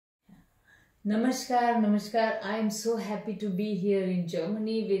Namaskar, Namaskar. I am so happy to be here in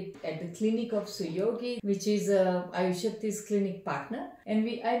Germany at the clinic of Suyogi, which is Ayushakti's clinic partner. And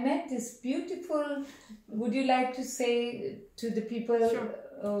I met this beautiful. Would you like to say to the people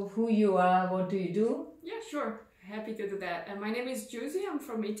who you are, what do you do? Yeah, sure. Happy to do that. My name is Josie. I'm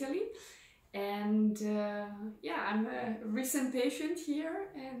from Italy. And I'm a recent patient here,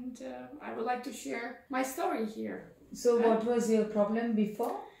 and I would like to share my story here. So what was your problem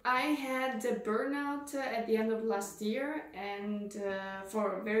before? I had a burnout at the end of last year, and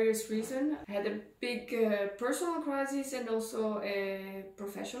for various reasons. I had a big personal crisis and also a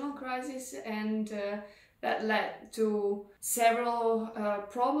professional crisis, and that led to several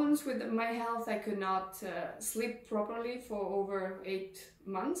problems with my health. I could not sleep properly for over 8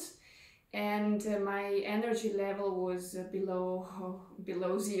 months. And my energy level was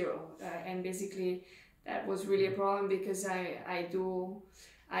below zero, and basically that was really a problem because I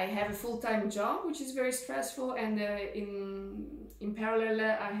have a full-time job which is very stressful, and in parallel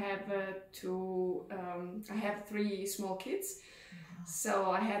I have 3 small kids. So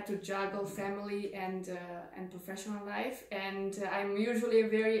I had to juggle family and professional life, and I'm usually a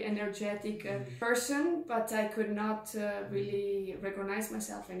very energetic person, but I could not really recognize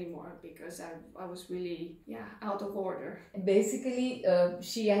myself anymore because I was really out of order. Basically,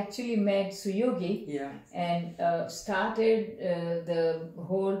 she actually met Suyogi and started the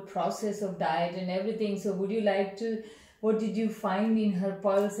whole process of diet and everything. So would you like to? What did you find in her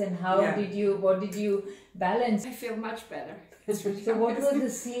pulse, and what did you balance? I feel much better. So what was the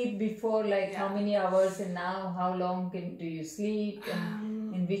sleep before, like how many hours, and now how long do you sleep,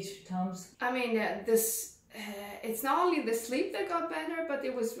 and in which terms? I mean, it's not only the sleep that got better, but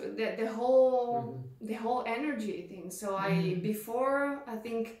it was the whole energy thing. So before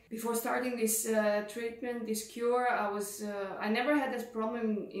starting this treatment, this cure, I never had this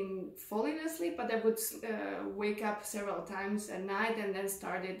problem in falling asleep, but I would wake up several times at night, and then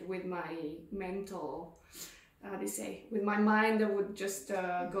started with my mental, with my mind, I would just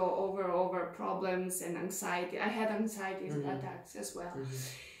go over problems and anxiety. I had anxiety attacks as well.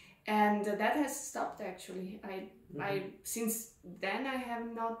 And that has stopped actually. Since then I have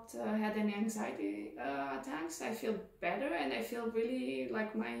not had any anxiety attacks. I feel better, and I feel really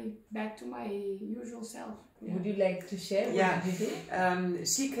like back to my usual self. Yeah. Would you like to share what did you do?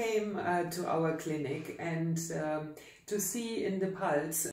 She came to our clinic, and to see in the pulse